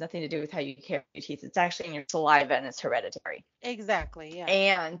or not has nothing to do with how you care for your teeth. It's actually in your saliva and it's hereditary. Exactly. Yeah.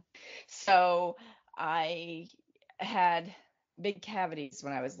 And so I had big cavities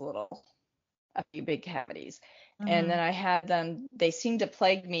when I was little, a few big cavities. And then Hmm. I had them, they seemed to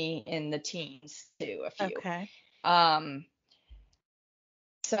plague me in the teens too, a few. Okay. Um,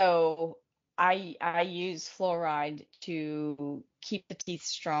 so I use fluoride to keep the teeth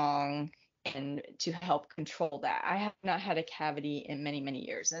strong and to help control that. I have not had a cavity in many, many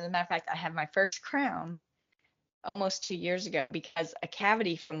years. And as a matter of fact, I had my first crown almost 2 years ago because a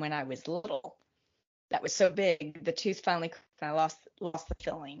cavity from when I was little that was so big, the tooth finally cracked and I lost the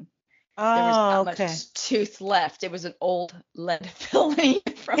filling. There was Oh, not okay. much tooth left. It was an old lead filling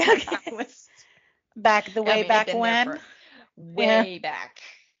from when I Okay. was, Back the I way mean, it'd back been there when. for Yeah.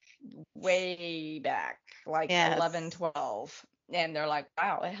 way back, like Yes. 11, 12. And they're like,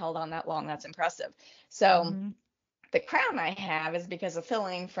 wow, it held on that long. That's impressive. So Hmm. The crown I have is because of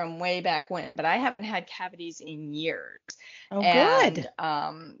filling from way back when, but I haven't had cavities in years. Oh, And good.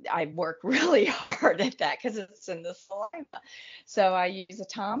 I work really hard at that because it's in the saliva. So I use a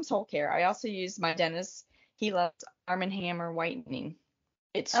Tom's Whole Care. I also use my dentist. He loves Arm& Hammer whitening.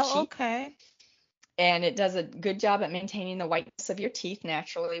 It's Oh, cheap okay. and it does a good job at maintaining the whiteness of your teeth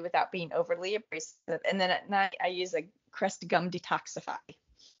naturally without being overly abrasive. And then at night I use a Crest Gum Detoxify.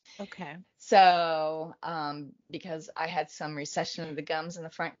 Okay. So, because I had some recession of the gums in the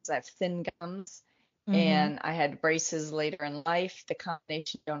front because I have thin gums Mhm. and I had braces later in life, the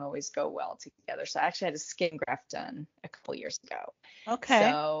combination don't always go well together. So I actually had a skin graft done a couple years ago. Okay.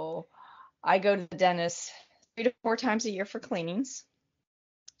 So I go to the dentist 3 to 4 times a year for cleanings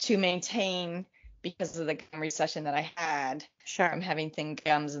to maintain because of the gum recession that I had from Sure. having thin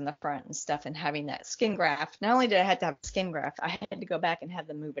gums in the front and stuff and having that skin graft. Not only did I have to have a skin graft, I had to go back and have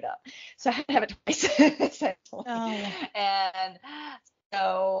them move it up. So I had to have it twice essentially. Oh, And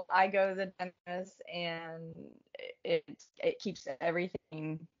so I go to the dentist and it keeps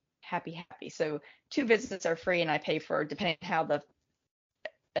everything happy. So 2 visits are free and I pay for depending on how the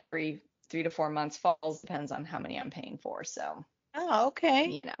every 3 to 4 months falls, depends on how many I'm paying for. So, oh,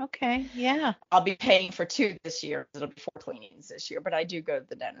 okay. you know. Okay. Yeah. I'll be paying for 2 this year. It'll be 4 cleanings this year, but I do go to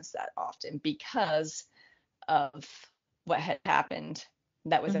the dentist that often because of what had happened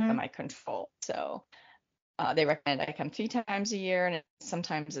that was out of Mhm. my control. So they recommend I come 3 times a year, and it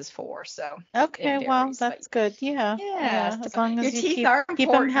sometimes is 4. So Okay. it Well, varies, but that's good. Yeah. yeah. Yeah. So As long your as you teeth keep are keep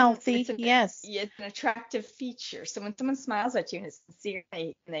them important. healthy. Yes. It's an attractive feature. So when someone smiles at you and it's sincere,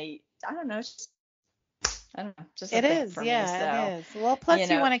 they I don't know, it's just, I don't know, just a It thing is. for me. Yeah, it So is. Well,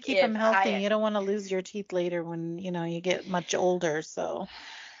 plus you want to keep if them healthy. I You don't want to lose your teeth later when, you get much older. So it's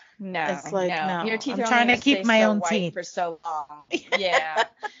No, like, no. Your no, teeth I'm are only trying going to to keep stay my so own white teeth. for so long. Yeah.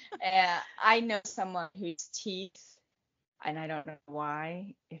 And I know someone whose teeth, and I don't know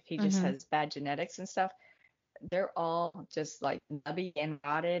why, if he just Mhm. has bad genetics and stuff, they're all just like nubby and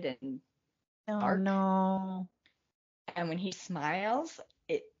rotted and Oh dark. no. And when he smiles,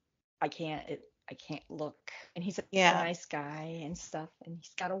 it, I can't look. And he's a Yeah. nice guy and stuff, and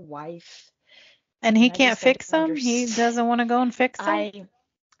he's got a wife, And he and I can't just, I fix don't them? He understand. doesn't want to go and fix them?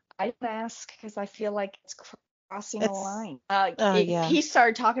 I don't ask because I feel like it's crossing a It's line. If yeah. he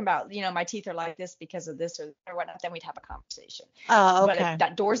started talking about, my teeth are like this because of this or whatnot, then we'd have a conversation. Oh, But if okay.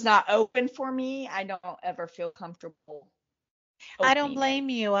 that door's not open for me, I don't ever feel comfortable I don't opening it. blame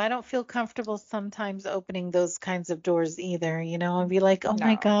you. I don't feel comfortable sometimes opening those kinds of doors either. I'd be like, oh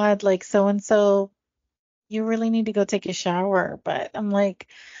my No. God, like so and so, you really need to go take a shower. But I'm like,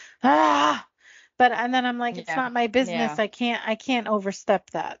 ah, and then I'm like, it's Yeah. not my business. Yeah. I can't overstep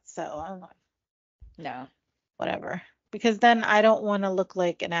that. So I'm like, No. whatever. Because then I don't want to look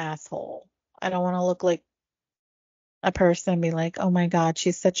like an asshole. I don't want to look like a person and be like, oh my God,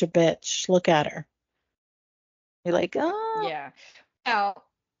 she's such a bitch. Look at her. Be like, oh, Yeah. Well,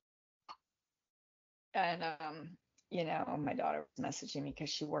 and my daughter was messaging me because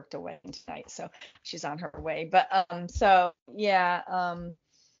she worked away tonight, so she's on her way. But so yeah,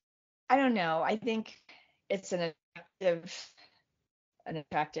 I don't know. I think it's an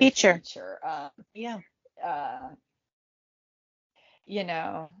attractive teacher. feature. Yeah, Uh, you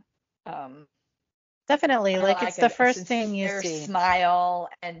know, um, definitely. I Like like it's the a first thing you sincere see. smile,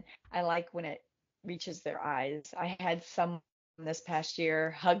 and I like when it reaches their eyes. I had someone this past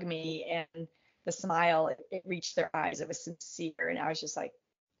year hug me, and the smile, it reached their eyes. It was sincere, and I was just like,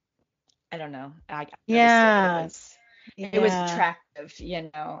 I don't know. I noticed it. It Yes. was it was Yeah. attractive,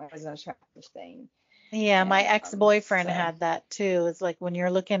 It was an attractive thing. Yeah, my And ex-boyfriend so had that too. It's like when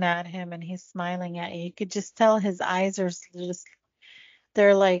you're looking at him and he's smiling at you, you could just tell his eyes are just,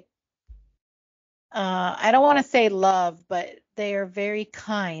 they're like, I don't want to say love, but they are very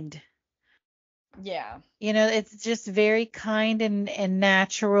kind. yeah. It's just very kind and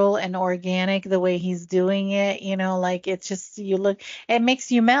natural and organic the way he's doing it. Like it's just, it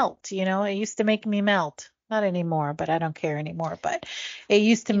makes you melt. It used to make me melt. Not anymore, but I don't care anymore. But it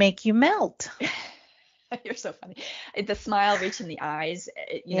used to You make you melt. You're so funny. The smile reaching the eyes,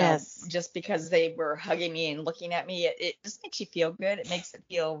 Yes. just because they were hugging me and looking at me, it just makes you feel good. It makes it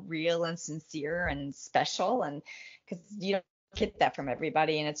feel real and sincere and special. And because you don't get that from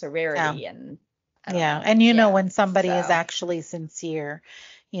everybody, and it's a Yeah. rarity. And I don't Yeah. know. And Yeah. when somebody is So, actually sincere,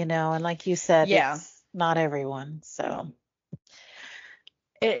 and like you said, yeah, it's not everyone. So,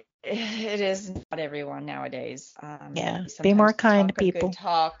 it is not everyone nowadays. yeah, be more Sometimes they kind to talk a good people.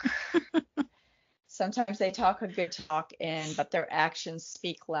 talk. Sometimes they talk a good talk, but their actions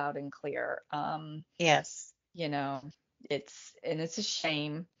speak loud and clear. Yes. You know, it's a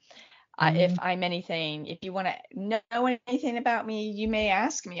shame. If I'm anything, if you want to know anything about me, you may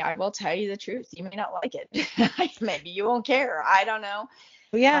ask me. I will tell you the truth. You may not like it. Maybe you won't care. I don't know.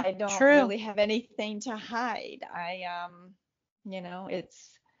 Yeah, I don't true. really have anything to hide.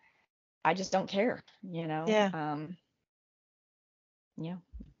 I just don't care, Yeah. you know,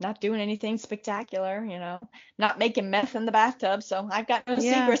 not doing anything spectacular, not making mess in the bathtub, so I've got no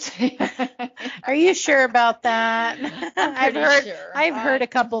Yeah. secrets. Are you sure about that? I'm pretty sure. I've heard a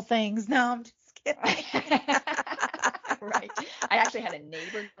couple things. No, I'm just kidding. Right. I actually had a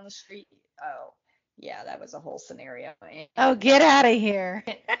neighbor down the street. Oh, yeah, that was a whole scenario. Oh, And get out of here.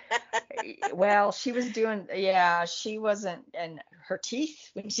 well, she wasn't, and her teeth,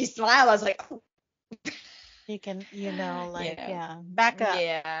 when she smiled, I was like, oh, You can, you like, know. yeah, back up.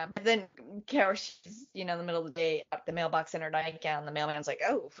 Yeah, but then Carol, she's, in the middle of the day, up the mailbox in her nightgown. The mailman's like,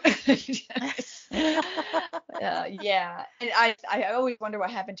 "Oh." Yeah, and I always wonder what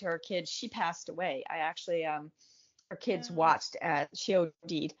happened to her kids. She passed away. I actually her kids Yeah. watched as she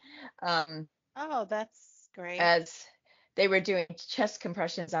OD'd, Oh, that's great. as they were doing chest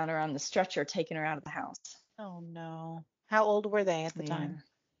compressions on her on the stretcher, taking her out of the house. Oh no. How old were they at the Yeah. time?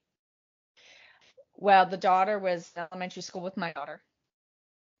 Well, the daughter was in elementary school with my daughter,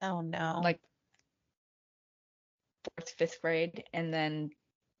 Oh no. like fourth, fifth grade, and then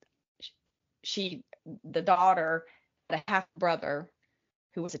the daughter, had a half brother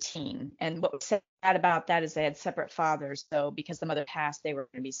who was a teen. And what was sad about that is they had separate fathers. So because the mother passed, they were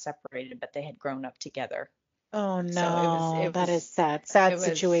going to be separated, but they had grown up together. Oh So no. That is sad. Sad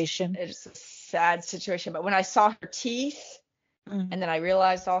situation. it was a sad situation. But when I saw her teeth, Mm. and then I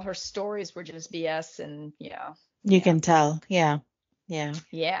realized all her stories were just BS, and You can tell. Yeah. Yeah.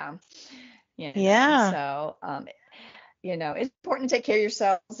 yeah, Yeah. so it's important to take care of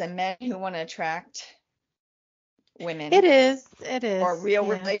yourselves, and men who want to attract women It is. It or a is. real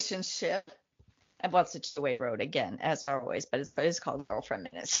Yeah. relationship. And well, it's a two-way road again, as always, but it's called girlfriend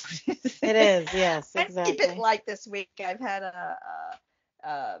minutes. It is. Yes, I keep it exactly. like this week. I've had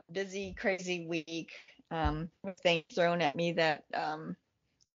a busy, crazy week, with things thrown at me that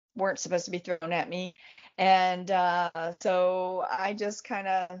weren't supposed to be thrown at me, and so I just kind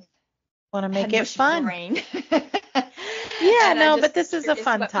of Want to make had it mushy fun. brain. Yeah, And I no, just but this is a curious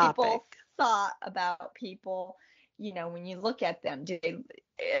fun what topic. people thought about people, when you look at them.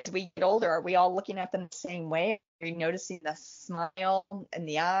 As we get older, are we all looking at them the same way? Are you noticing the smile in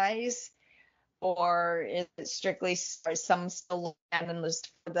the eyes? Or is it strictly, are some still looking at them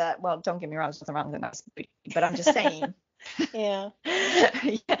just for that? Well, don't get me wrong, there's nothing wrong with us, but I'm just saying, Yeah.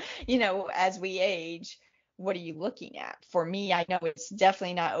 as we age, what are you looking at? For me, I know it's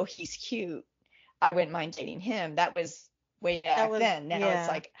definitely not, oh, he's cute, I wouldn't mind dating him. That was way That back was, then. Now it's yeah.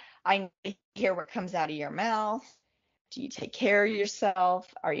 like, I need to hear what comes out of your mouth. Do you take care of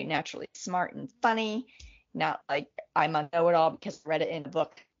yourself? Are you naturally smart and funny? Not like I'm a know-it-all because I read it in a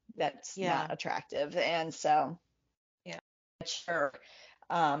book. That's not Yeah. attractive. And so, Yeah. sure,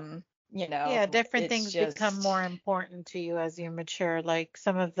 Yeah, different it's things become just more important to you as you mature. Like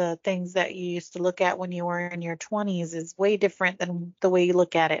some of the things that you used to look at when you were in your 20s is way different than the way you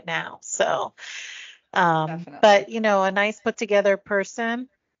look at it now. So, but definitely, a nice put together person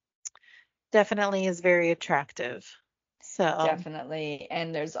definitely is very attractive. So, definitely.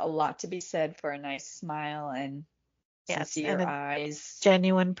 And there's a lot to be said for a nice smile and yes, and sincere a eyes.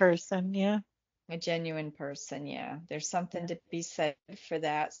 genuine person. Yeah. A genuine person, yeah. There's something Yeah. to be said for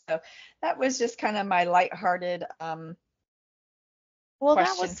that. So that was just kind of my lighthearted Well, that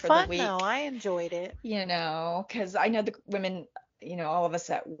question was for the fun though. week, I enjoyed it. because I know the women, all of us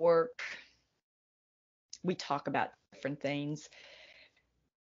at work, we talk about different things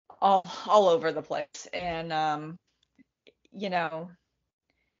all over the place. And you know,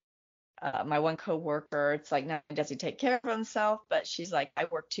 my one coworker, it's like, not only does he take care of himself, but she's like, I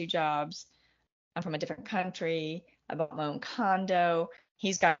work two jobs. I'm from a different country. I bought my own condo.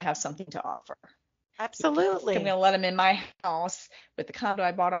 He's got to have something to offer. I'm going Absolutely. to let him in my house with the condo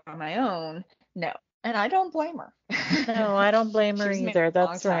I bought on my own. No. And I don't blame her. No, I don't blame She her was married either. a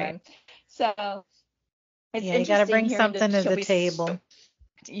long That's right. time. So it's Yeah, you got to interesting bring hearing something that to the table.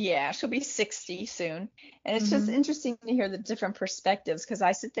 yeah, she'll be 60 soon. And it's just Hmm. interesting to hear the different perspectives, because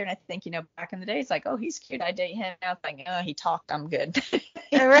I sit there and I think, back in the day, it's like, oh, he's cute, I date him. Now it's like, oh, he talked, I'm good.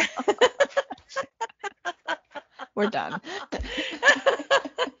 We're done.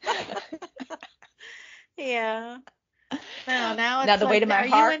 Yeah. No, now Now it's the way like, to my are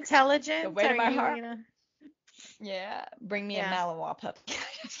you heart, the intelligent? way to Are my you, heart, yeah, bring me a yeah. Malinois puppy.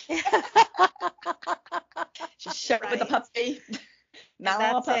 Just show up with a Right. puppy, And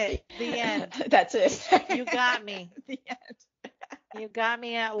Malinois that's it. puppy. The end. That's it. You got me. The end. You got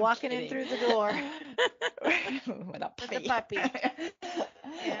me at I'm walking in kidding. through the door With a with the puppy. puppy.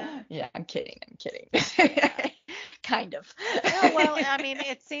 Yeah. Yeah, I'm kidding. I'm kidding. Yeah. Kind of. No, well, I mean,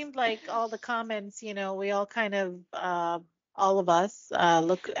 it seemed like all the comments, we all kind of, all of us,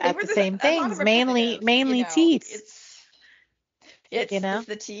 look They at were the same a lot of things, mainly, repetitive, mainly teeth, you it's know?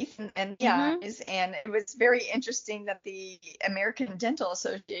 the teeth and the Mm-hmm. eyes, and it was very interesting that the American Dental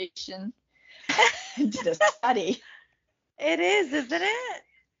Association did a study. It is, isn't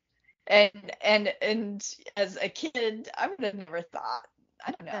it? And as a kid, I would have never thought,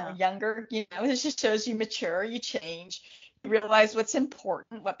 I don't know, No, younger, it just shows you mature, you change, you realize what's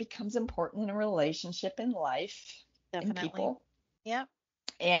important, what becomes important in a relationship, in life, in definitely. people. Yep.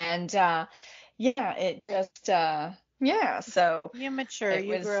 And yeah, it just yeah, so You mature, it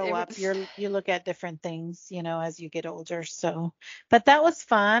you was grow it up, was you look at different things, as you get older. So, but that was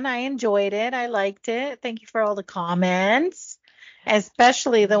fun. I enjoyed it. I liked it. Thank you for all the comments,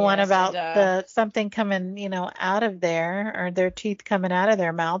 especially the one yes, and about the something coming, out of there or their teeth coming out of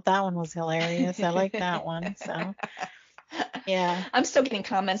their mouth. That one was hilarious. I like that one. So, yeah. I'm still getting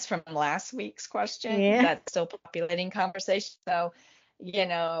comments from last week's question Yeah. that's still populating conversation. So,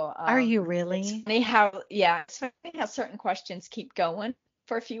 Are you it's really? funny how, yeah, it's funny how certain questions keep going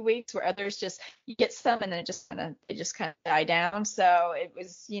for a few weeks where others just, you get some and then they just kind of die down. So it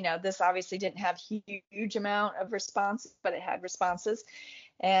was, this obviously didn't have huge amount of responses, but it had responses.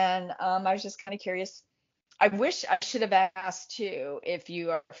 And I was just kind of curious. I wish I should have asked too, if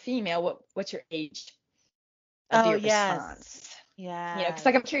you are female, what's your age of Oh, your yes. response? Because Yes.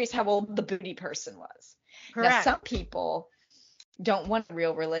 like I'm curious how old the booty person was. Now, Correct. some people don't want a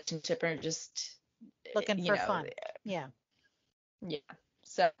real relationship and are just, Looking you for know, fun. Yeah. yeah.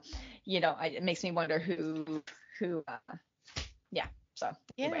 So, it makes me wonder yeah. So,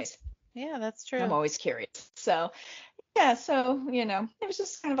 Yeah. anyways, Yeah, that's I'm true. always curious. So, yeah. So, it was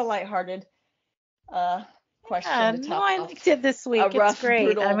just kind of a lighthearted uh Yeah, question to no, top I liked it this a week. It's rough, great.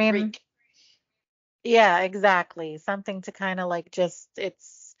 I brutal mean, week. yeah, exactly. Something to kind of like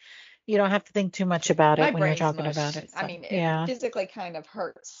you don't have to think too much about My it when you're brain's talking about mush. it. I So, mean, it yeah. physically kind of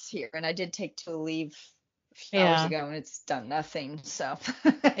hurts here, and I did take to leave a few hours Yeah. ago, and it's done nothing. So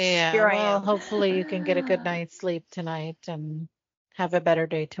Yeah. here I Well, am. hopefully you can get a good night's sleep tonight and have a better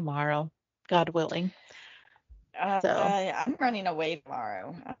day tomorrow, God willing. So, I'm running away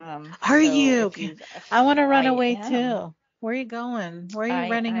tomorrow. are So you? if I want to run I away am, too. Where are you going? Where are you I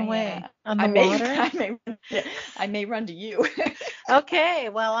running I away? On I the may water? I may run to you. Okay,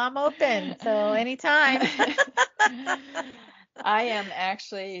 well, I'm open, so anytime. I am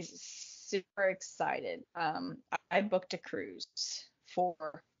actually super excited. I booked a cruise for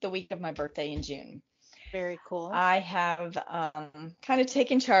the week of my birthday in June. Very cool. I have kind of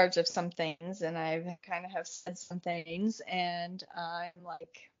taken charge of some things, and I've kind of have said some things, and I'm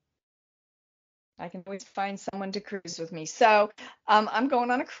like, I can always find someone to cruise with me. So I'm going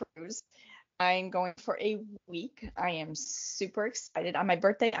on a cruise. I'm going for a week. I am super excited. On my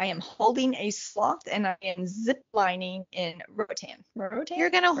birthday, I am holding a sloth and I am zip lining in Roatan. You're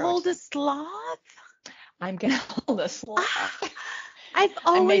Roatan? gonna hold a Roatan. sloth? I'm going to hold a Ah, sloth. I've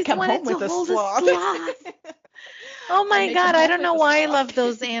I may always come wanted home to with a hold a sloth. sloth. Oh I my may come God, I home don't with know a why I sloth. love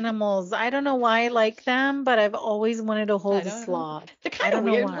those animals. I don't know why I like them, but I've always wanted to I hold a don't know. sloth. They're I kind of don't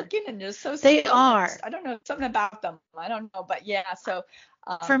know weird why. looking and just so They sweet. are. I don't know, something about them. I don't know, but yeah. So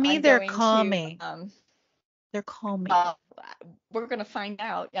For me, I'm they're going to calming. They're calming. well, we're going to find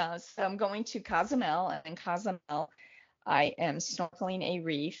out. So I'm going to Cozumel, and in Cozumel, I am snorkeling a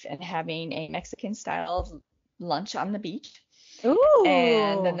reef and having a Mexican style lunch on the beach.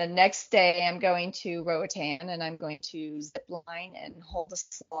 And then Ooh. the next day, I'm going to Roatan and I'm going to zip line and hold a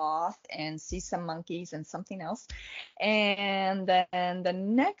sloth and see some monkeys and something else. And then the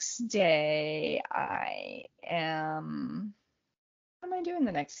next day, what am I doing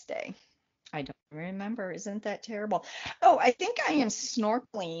the next day? I don't remember. Isn't that terrible? Oh, I think I am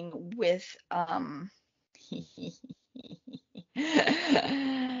snorkeling with I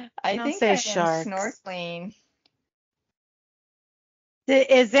Don't think say I am sharks. snorkeling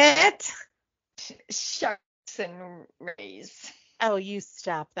Is it? sharks and rays. Oh, you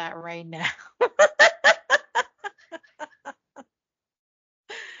stop that right now.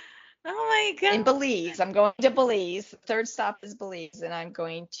 Oh my In God. Belize. I'm going to Belize. The third stop is Belize, and I'm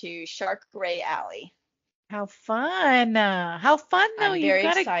going to Shark Ray Alley. How fun. How fun though. I'm very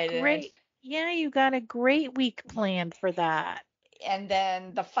excited. You got a great week planned for that. And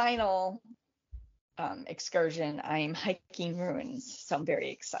then the final excursion, I'm hiking ruins, so I'm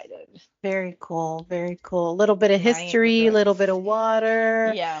very excited. Very cool. Very cool. A little bit of Giant history, a little ruins. bit of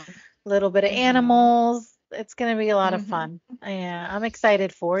water, Yeah. a little bit of Mhm. animals. It's going to be a lot of Hmm. fun. Yeah, I'm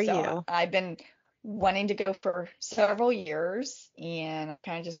excited for So you. I've been wanting to go for several years, and I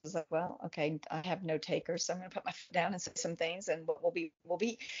kind of just was like, well, okay, I have no takers, so I'm gonna put my foot down and say some things, and what will be will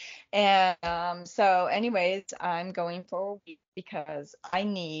be. And so, anyways, I'm going for a week because I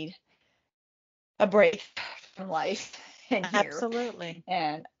need a break from life in here, Absolutely.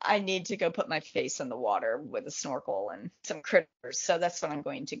 and I need to go put my face in the water with a snorkel and some critters. So that's what I'm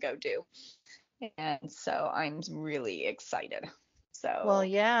going to go do. And so I'm really excited. Well, So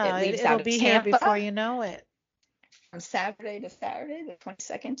it yeah, leaves it'll out of be here before Tampa you know it. from Saturday to Saturday, the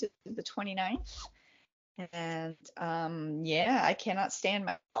 22nd to the 29th. And yeah, I cannot stand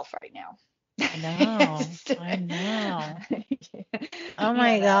myself right now. I know. Just, I know. Oh you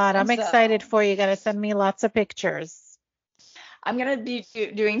my know, God, I'm excited so for you. You got to send me lots of pictures. I'm gonna be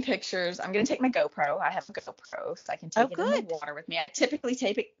doing pictures. I'm gonna take my GoPro. I have a GoPro, so I can Oh, take it in the good. water with me. I typically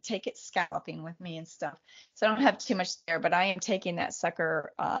take it scalloping with me and stuff, so I don't have too much there. But I am taking that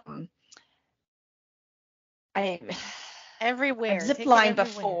sucker. I I've Everywhere. zip Take it lined everywhere.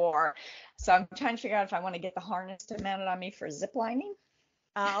 before, so I'm trying to figure out if I want to get the harness to mount it on me for zip lining.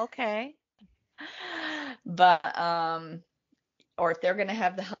 Okay. But or if they're gonna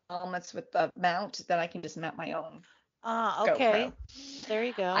have the helmets with the mount, then I can just mount my own GoPro. Okay. There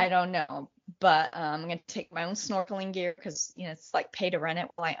you I go. don't know, but I'm gonna take my own snorkeling gear because it's like pay to rent it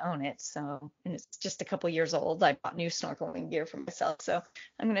while I own it. So, and it's just a couple years old. I bought new snorkeling gear for myself, so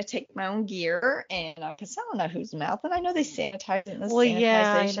I'm gonna take my own gear and because I don't know who's mouth, and I know they sanitize it in the Well,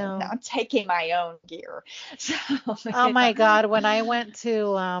 yeah, I sanitization. No, know. I'm taking my own gear. So, Oh my God, when I went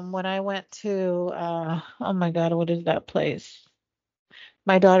to oh my God, what is that place?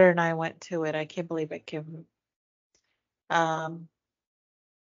 My daughter and I went to it. I can't believe it, Kim. Um,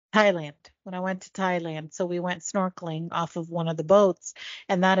 Thailand. When I went to Thailand, so we went snorkeling off of one of the boats,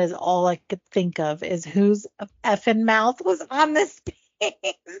 and that is all I could think of is whose effing mouth was on this thing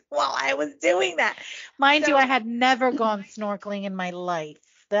while I was doing that. Mind you, I so had never gone snorkeling in my life.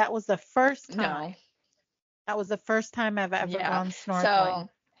 That was the first time. no, That was the first time I've ever yeah. gone snorkeling. So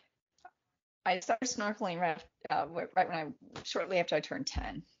I started snorkeling right when shortly after I turned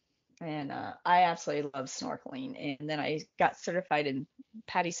 10. And I absolutely love snorkeling. And then I got certified and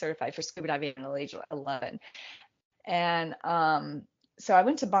PADI certified for scuba diving at the age of 11. And so I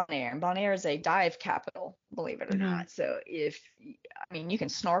went to Bonaire, and Bonaire is a dive capital, believe it or Hmm. not. So I mean, you can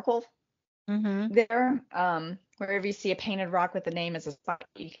snorkel Hmm. there. Wherever you see a painted rock with the name as a spot,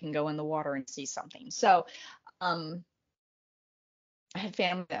 you can go in the water and see something. So um, I had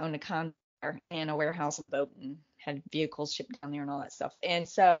family that owned a condo and a warehouse and boat and had vehicles shipped down there and all that stuff. And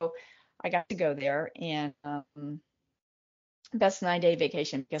so I got to go there and best 9-day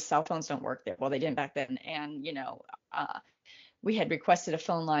vacation because cell phones don't work there. Well, they didn't back then. And, we had requested a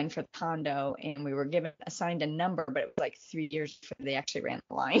phone line for the condo and we were assigned a number, but it was like 3 years before they actually ran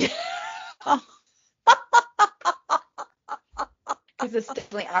the line. Oh, Because it's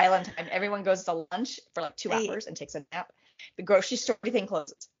definitely island time. Everyone goes to lunch for like two eh, hours and takes a nap. The grocery store, everything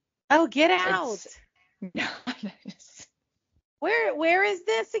closes. oh, get It's out. no, Where is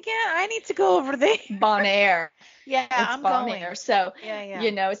this again? I need to go over there. Bon Air. Yeah, It's I'm Bon going. Air. So, Yeah,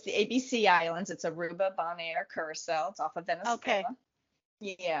 yeah. it's the ABC Islands. It's Aruba, Bon Air, Curacao. It's off of Okay. Venezuela.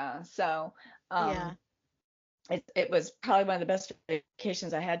 Yeah. So, Yeah. um, it was probably one of the best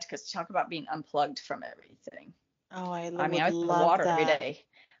vacations I had because talk about being unplugged from everything. Oh, I mean, would I was in the love water every that. day.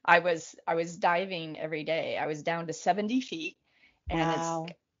 I was diving every day. I was down to 70 feet, and it's Wow.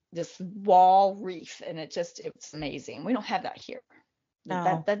 this wall reef, and it's amazing. We don't have that here. That No.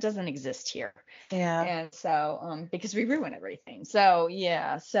 that, that doesn't exist here. Yeah. And so because we ruin everything. So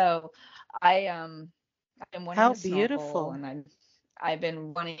yeah, so I've been wanting How to snorkel, beautiful. and I've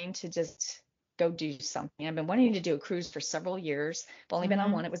been wanting to just go do something. I've been wanting to do a cruise for several years. I've only been on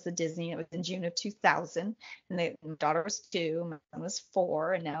Hmm. one. It was the Disney. It was in June of 2000, and my daughter was 2, my son was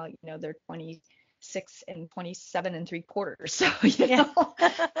 4, and now they're 26 and 27 and 3/4. So Yeah.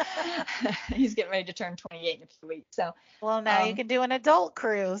 he's getting ready to turn 28 in a few weeks. So Well, now you um can do an adult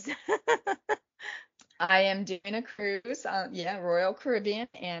cruise. I am doing a cruise, yeah, Royal Caribbean,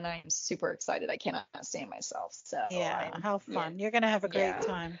 and I am super excited. I cannot stand myself. So Yeah, how yeah, fun. You're gonna have a great yeah,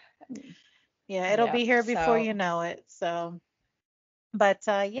 time. Yeah, it'll yeah. be here before So you know it. So, but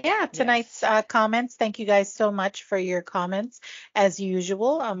yeah, tonight's yes, comments. Thank you guys so much for your comments as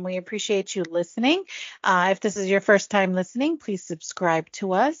usual. We appreciate you listening. If this is your first time listening, please subscribe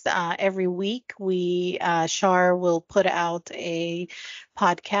to us. Every week, Shar will put out a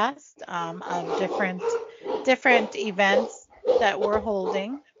podcast of different events that we're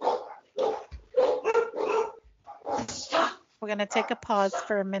holding. We're going to take a pause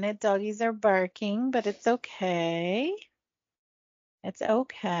for a minute. Doggies are barking, but it's okay. It's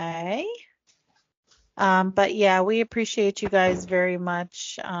okay. But yeah, we appreciate you guys very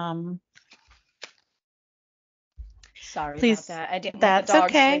much. Sorry about Please, that. I didn't want the that's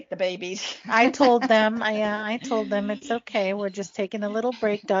dogs to okay. wake the babies. I told them, I told them it's okay. We're just taking a little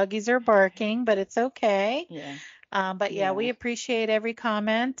break. Doggies are barking, but it's okay. Yeah. But yeah, we Yeah. appreciate every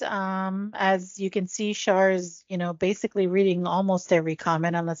comment. As you can see, Shar is, basically reading almost every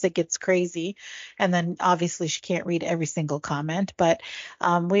comment unless it gets crazy. And then obviously she can't read every single comment, but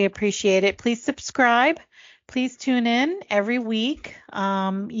we appreciate it. Please subscribe. Please tune in every week.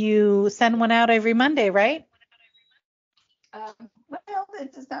 You send one out every Monday, right? Well,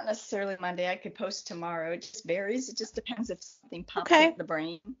 it's not necessarily Monday. I could post tomorrow. It just varies. It just depends if something pops Okay. into the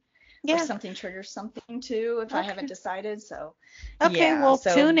brain or Yeah. something triggers something too, if I haven't Okay. decided. So, Okay. yeah. Well,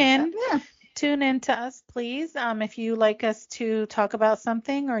 So, tune in. yeah. Tune in to us, please. If you like us to talk about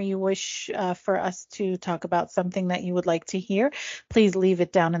something or you wish for us to talk about something that you would like to hear, please leave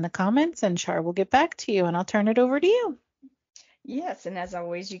it down in the comments and Char will get back to you and I'll turn it over to you. Yes. And as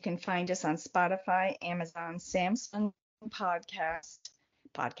always, you can find us on Spotify, Amazon, Samsung Podcast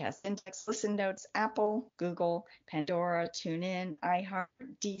Index, Listen Notes, Apple, Google, Pandora, TuneIn, iHeart,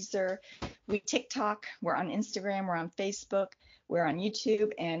 Deezer. We TikTok. We're on Instagram. We're on Facebook. We're on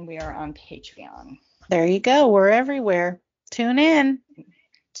YouTube, and we are on Patreon. There you go. We're everywhere. Tune in.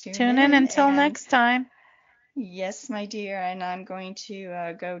 Tune Tune in in, until and next time. yes, my dear, and I'm going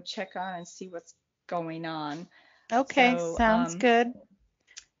to go check on and see what's going on. Okay, So, sounds good.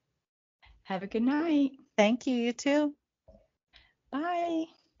 have a good night. Thank you. You too. Bye.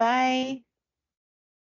 Bye.